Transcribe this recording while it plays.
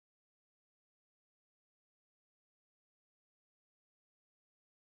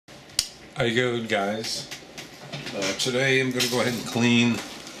How you doing, guys? Today I'm going to go ahead and clean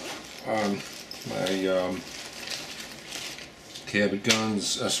my CABOT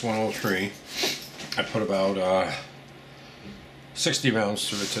GUNS S103. I put about 60 rounds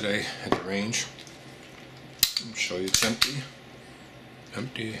through it today at the range. I'll show you it's empty.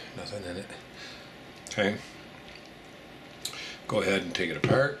 Empty, nothing in it. Okay. Go ahead and take it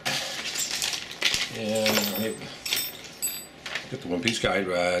apart. And get the one-piece guide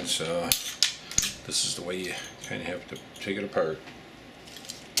rods. This is the way you kind of have to take it apart.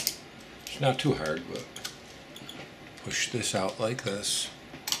 It's not too hard, but push this out like this.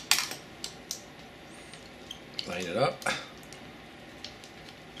 Line it up.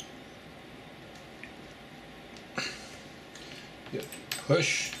 You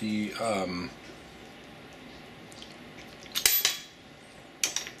push the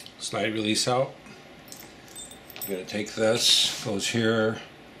slide release out. You're going to take this, goes here.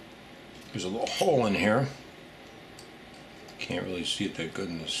 There's a little hole in here. Can't really see it, thank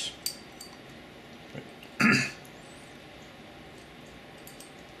goodness. Put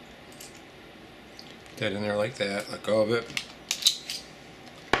that in there like that, let go of it.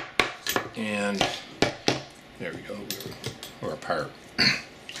 And there we go, we're apart.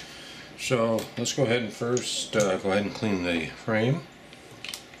 So let's go ahead and first go ahead and clean the frame.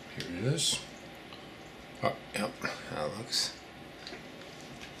 Here it is. Oh, yep, how it looks.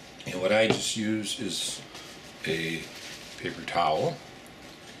 And what I just use is a paper towel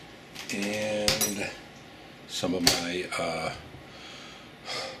and some of my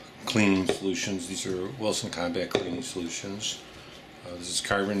cleaning solutions. These are Wilson Combat cleaning solutions. This is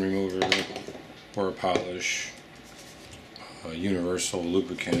carbon remover, pore polish, universal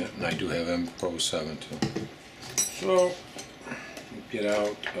lubricant, and I do have M Pro 7 too. So get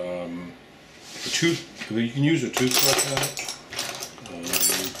out a tooth. You can use a toothbrush on it.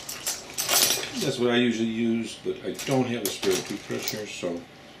 That's what I usually use, but I don't have a spare toothbrush here, so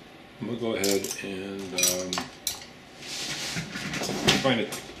I'm going to go ahead and find a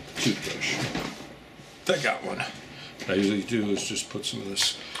toothbrush. I got one. What I usually do is just put some of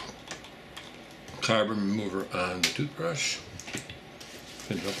this carbon remover on the toothbrush,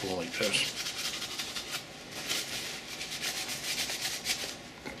 pin it up like this.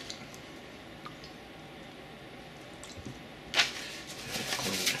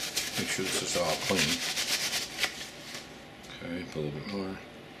 Make sure this is all clean. Okay, put a little bit more.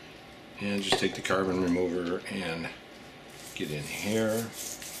 And just take the carbon remover and get in here.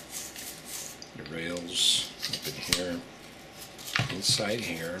 The rails up in here. Inside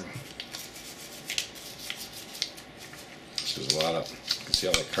here. There's a lot of, you can see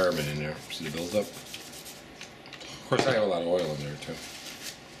all that carbon in there. See the buildup? Of course, I have a lot of oil in there too.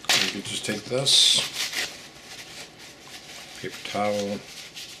 And you can just take this paper towel.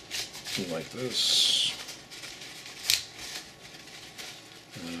 Like this.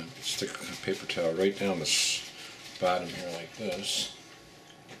 Stick a paper towel right down the bottom here like this.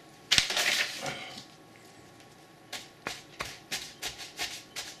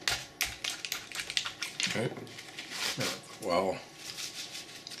 Okay. Well,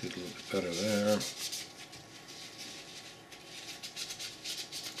 did a little bit better there.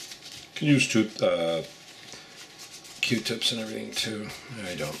 You can use Q-tips and everything too.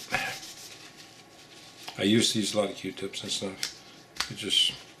 I don't. I used to use a lot of Q-tips and stuff. You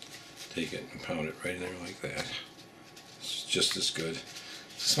just take it and pound it right in there like that. It's just as good.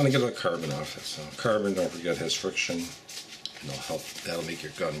 Just want to get a little carbon off it. So carbon, don't forget, has friction, and it'll help. That'll make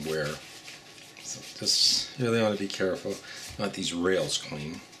your gun wear. So just really want to be careful. Not these rails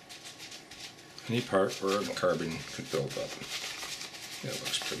clean. Any part where the carbon could build up. Yeah, it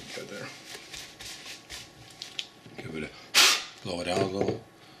looks pretty good there. Give it a blow it out a little,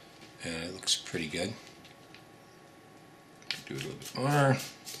 and it looks pretty good. Do a little bit more.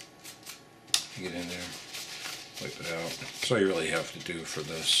 Get in there, wipe it out. That's all you really have to do for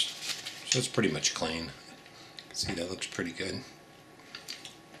this. So it's pretty much clean. See, that looks pretty good.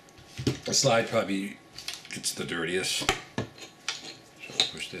 The slide probably gets the dirtiest. So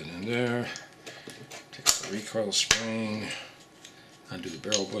push that in there. Take the recoil spring. Undo the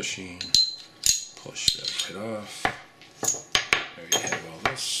barrel bushing. Push that right off. There you have all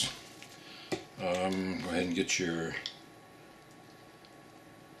this. Go ahead and get your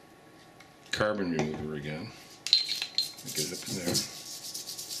carbon remover again. Get it up in there.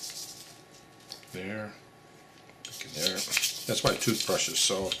 There. Look in there. That's why toothbrush is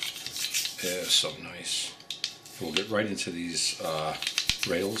so nice. It will get right into these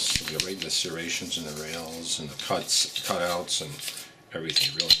rails. It'll get right into the serrations in the rails and the cutouts and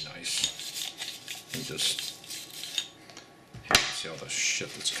everything. Really nice. And just See all the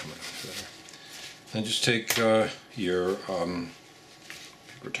shit that's coming off there. Then just take your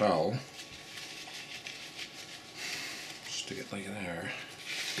paper towel, stick it like there,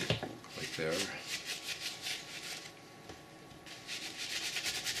 like there.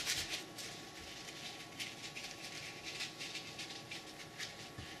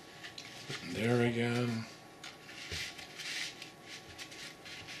 Put it in there again.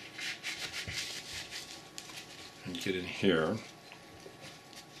 And get in here.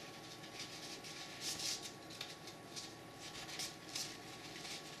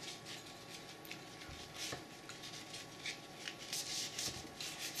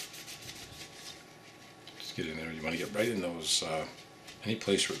 Get in there. You want to get right in those, any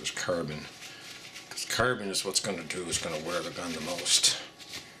place where there's carbon, because carbon is what's going to do, is going to wear the gun the most.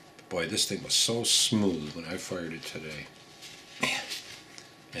 But boy, this thing was so smooth when I fired it today,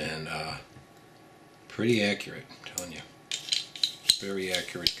 and pretty accurate, I'm telling you. Very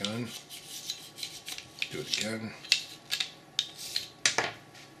accurate gun. Do it again.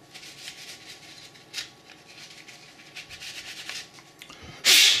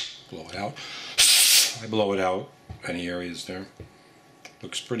 Blow it out. I blow it out, any areas there.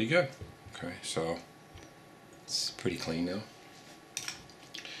 Looks pretty good. Okay, so it's pretty clean now.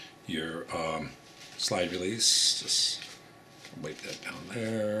 Your slide release, just wipe that down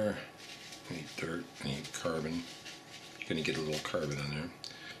there. Any dirt, any carbon. You're going to get a little carbon on there.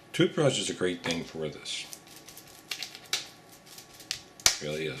 Toothbrush is a great thing for this. It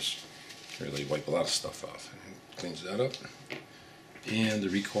really is. Really wipe a lot of stuff off. And cleans that up. And the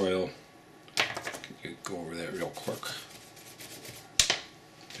recoil. Go over that real quick.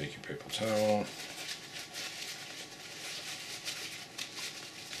 Take your paper towel.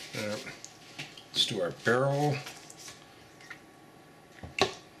 There. Let's do our barrel.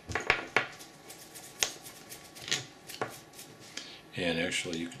 And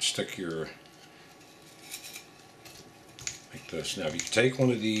actually you could stick your, like this. Now if you could take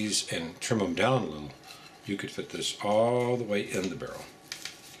one of these and trim them down a little, you could fit this all the way in the barrel.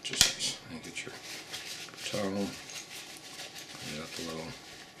 Which is nice. And get your towel, get up a little,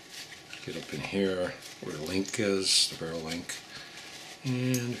 get up in here where the link is, the barrel link.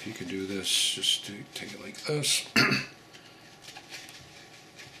 And if you can do this, just take it like this.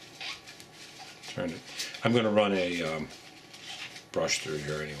 Turn it. I'm going to run a brush through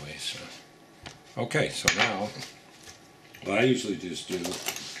here anyway. So, okay, so now what I usually just do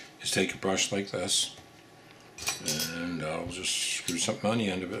is take a brush like this, and I'll just screw something on the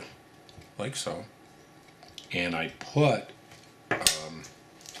end of it, like so. And I put,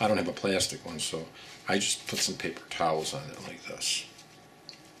 I don't have a plastic one, so I just put some paper towels on it like this.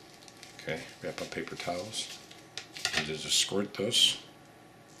 Okay, wrap up paper towels, and just squirt this,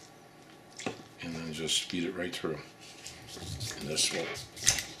 and then just feed it right through. And this will,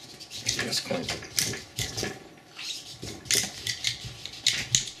 yes, cleanse it.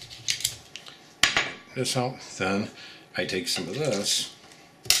 This out. Then I take some of this,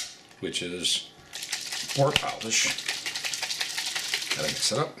 which is board polish, and I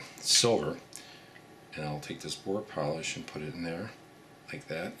mix it up, it's silver, and I'll take this board polish and put it in there, like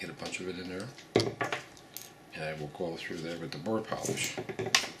that, get a bunch of it in there, and I will go through there with the board polish.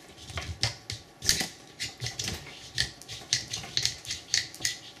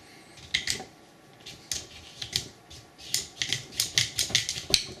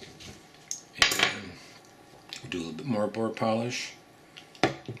 And do a little bit more board polish.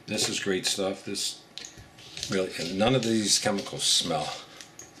 This is great stuff. This really, and none of these chemicals smell.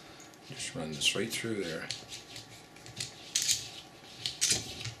 Just run this right through there.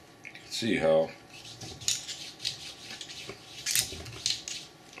 You can see how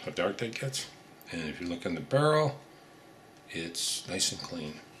dark that gets. And if you look in the barrel, it's nice and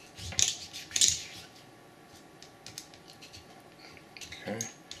clean. Okay,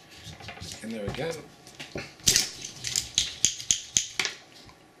 in there again.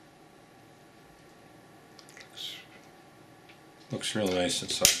 Looks really nice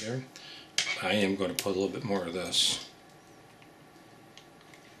inside there. I am going to put a little bit more of this.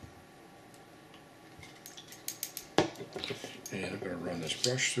 And I'm going to run this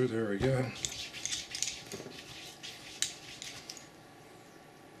brush through there again.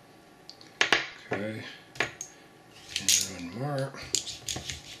 Okay. And one more.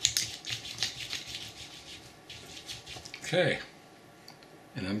 Okay.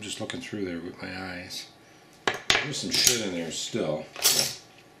 And I'm just looking through there with my eyes. There's some shit in there still.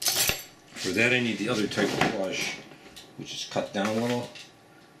 For that I need the other type of brush, which is cut down a little.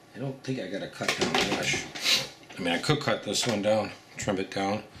 I don't think I got a cut down brush. I mean, I could cut this one down, trim it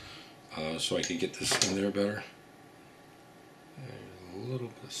down, so I could get this in there better. And a little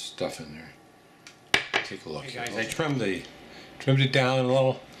bit of stuff in there. Take a look. Hey guys, I trimmed it down a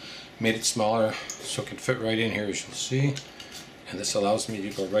little, made it smaller so it can fit right in here, as you'll see. And this allows me to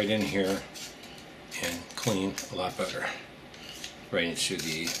go right in here and clean a lot better, right into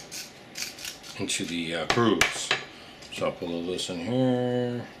the grooves. So I'll put a little this in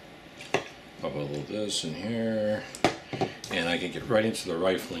here, I'll put a little this in here, and I can get right into the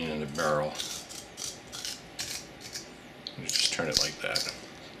rifling in the barrel. Just turn it like that.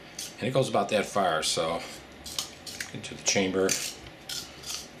 And it goes about that far, so into the chamber.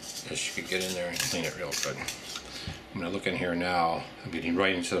 Guess you could get in there and clean it real good. I'm going to look in here now. I'm getting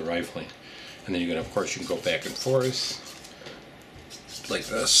right into the rifling. And then of course, you can go back and forth like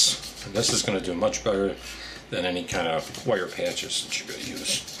this. And this is going to do much better than any kind of wire patches that you're going to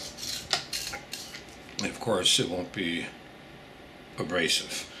use. And of course, it won't be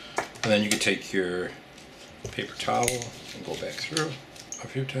abrasive. And then you can take your paper towel and go back through a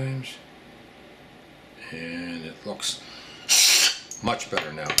few times. And it looks much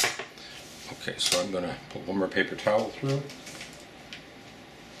better now. Okay, so I'm going to put one more paper towel through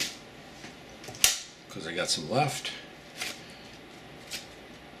because I got some left.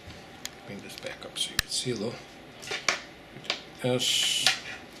 Bring this back up so you can see a little. Yes.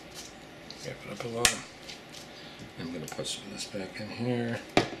 Wrap it up a little. I'm going to put some of this back in here.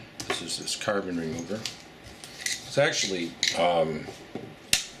 This is this carbon remover. It's actually,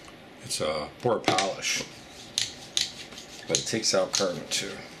 it's a pore polish, but it takes out carbon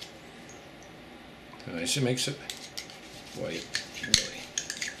too. And it makes it white, really.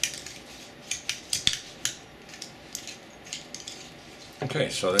 Okay,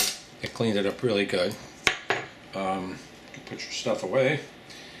 so that cleaned it up really good. You can put your stuff away.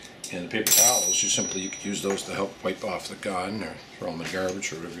 And the paper towels, you can use those to help wipe off the gun or throw them in the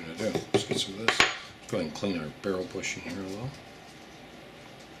garbage or whatever you're going to do. Let's get some of this. Let's go ahead and clean our barrel bushing here a little.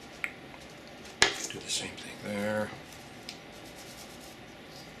 Do the same thing there.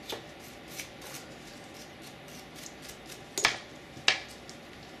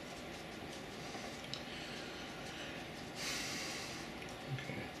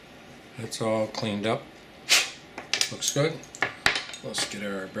 It's all cleaned up. Looks good. Let's get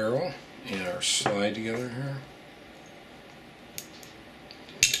our barrel and our slide together here.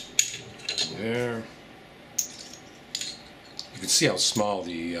 There. You can see how small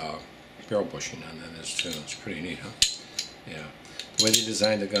the barrel bushing on that is too. It's pretty neat, huh? Yeah. The way they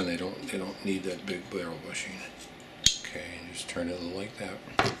designed the gun, they don't need that big barrel bushing. Okay, and just turn it a little like that.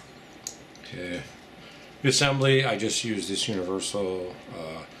 Okay. The assembly, I just use this universal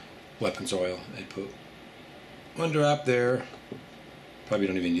weapons oil. I put one drop there. Probably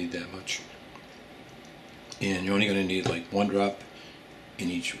don't even need that much. And you're only going to need like one drop in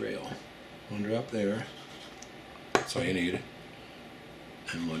each rail. One drop there. That's all you need.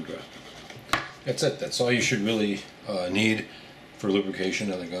 And one drop. That's it. That's all you should really need for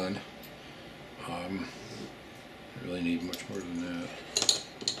lubrication of the gun. You really need much more than that.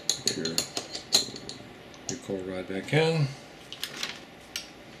 Put your cold rod back in.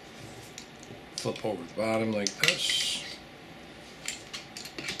 Flip over the bottom like this.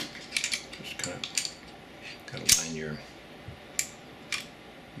 Just kind of line your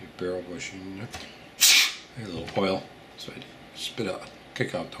barrel bushing there. A little oil, so I spit out,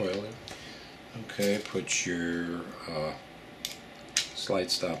 kick out the oil there. Okay, put your slide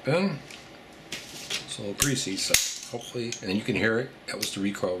stop in. It's a little greasy, so hopefully, and then you can hear it. That was the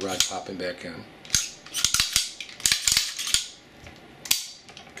recoil rod popping back in.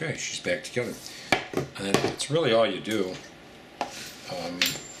 Okay, she's back together. And that's really all you do.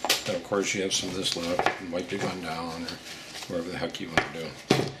 Then of course you have some of this left, and wipe your gun down, or whatever the heck you want to do.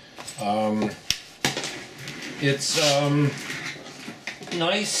 It's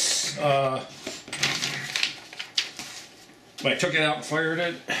nice. I took it out and fired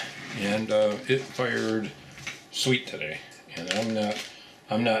it, and it fired sweet today. And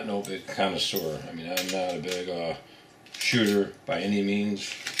I'm not no big connoisseur. I mean, I'm not a big shooter by any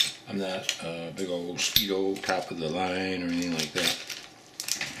means. I'm not a big old Speedo top of the line or anything like that.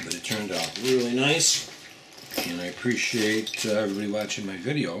 But it turned out really nice, and I appreciate everybody watching my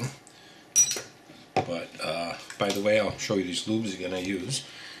video. But by the way, I'll show you these lubes again I use.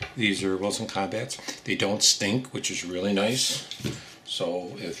 These are Wilson Combats. They don't stink, which is really nice.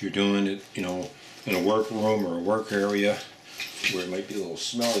 So if you're doing it, you know, in a work room or a work area where it might be a little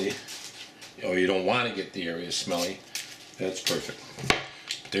smelly, or you don't want to get the area smelly, that's perfect.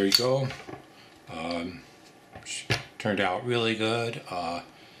 But there you go. Turned out really good. Oh,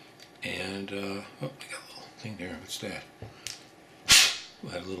 I got a little thing there. What's that?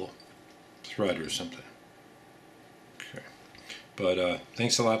 We'll have a little thread or something. Okay. But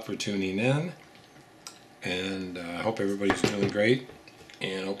thanks a lot for tuning in, and I hope everybody's doing great,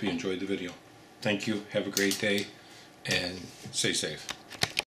 and I hope you enjoyed the video. Thank you. Have a great day, and stay safe.